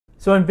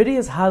So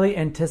NVIDIA's highly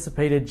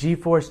anticipated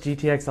GeForce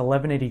GTX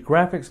 1180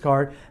 graphics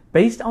card,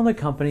 based on the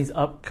company's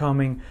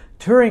upcoming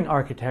Turing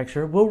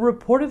architecture, will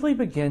reportedly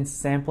begin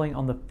sampling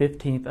on the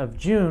 15th of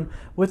June,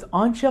 with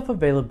on-shelf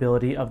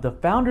availability of the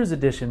Founders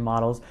Edition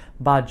models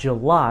by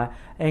July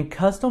and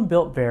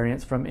custom-built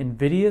variants from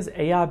NVIDIA's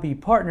AIB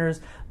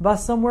partners by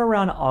somewhere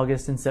around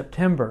August and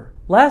September.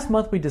 Last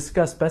month we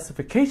discussed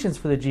specifications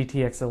for the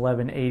GTX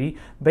 1180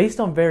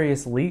 based on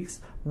various leaks,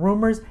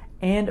 rumors,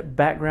 and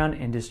background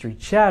industry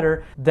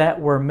chatter that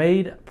were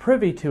made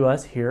privy to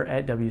us here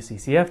at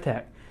WCCF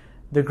Tech.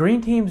 The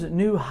Green Team's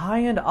new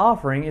high-end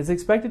offering is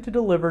expected to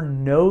deliver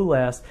no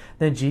less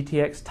than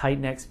GTX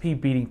Titan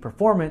XP beating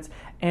performance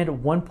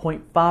and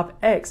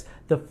 1.5x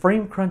the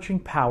frame-crunching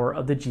power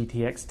of the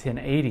GTX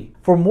 1080.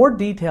 For more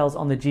details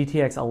on the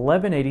GTX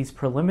 1180's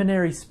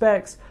preliminary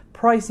specs,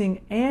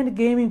 pricing, and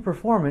gaming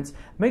performance,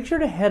 make sure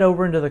to head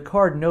over into the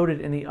card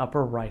noted in the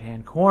upper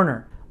right-hand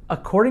corner.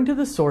 According to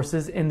the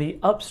sources in the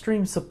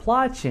upstream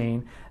supply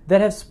chain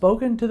that have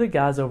spoken to the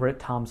guys over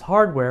at Tom's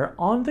Hardware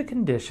on the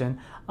condition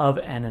of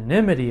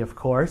anonymity, of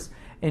course,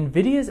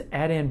 NVIDIA's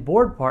add-in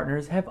board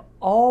partners have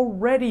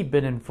already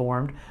been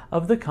informed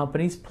of the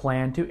company's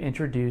plan to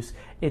introduce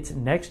its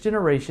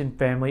next-generation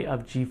family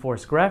of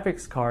GeForce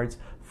graphics cards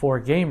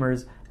for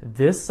gamers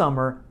this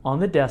summer on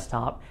the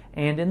desktop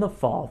and in the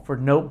fall for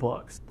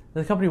notebooks.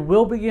 The company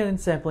will begin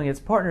sampling its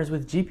partners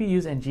with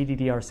GPUs and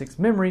GDDR6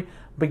 memory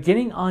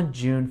beginning on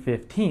June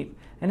 15th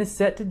and is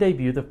set to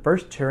debut the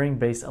first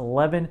Turing-based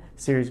 11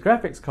 series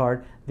graphics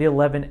card, the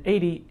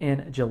 1180,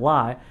 in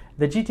July.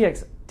 The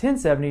GTX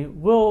 1070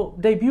 will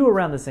debut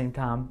around the same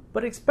time,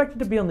 but expected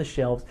to be on the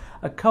shelves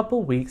a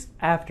couple weeks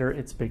after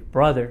its big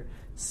brother,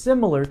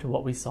 similar to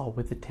what we saw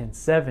with the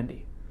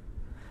 1070.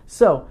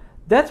 So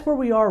that's where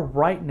we are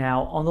right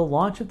now on the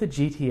launch of the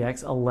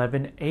GTX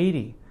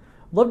 1180.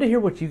 Love to hear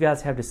what you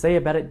guys have to say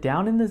about it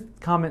down in the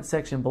comment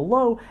section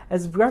below,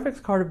 as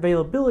graphics card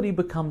availability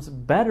becomes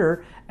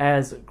better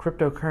as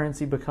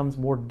cryptocurrency becomes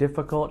more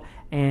difficult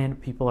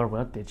and people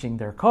are ditching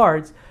their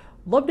cards.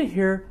 Love to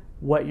hear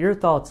what your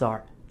thoughts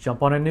are.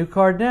 Jump on a new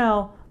card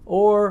now,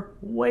 or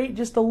wait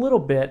just a little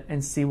bit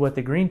and see what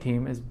the Green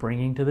Team is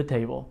bringing to the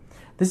table.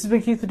 This has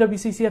been Keith with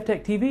WCCF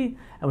Tech TV,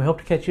 and we hope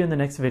to catch you in the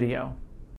next video.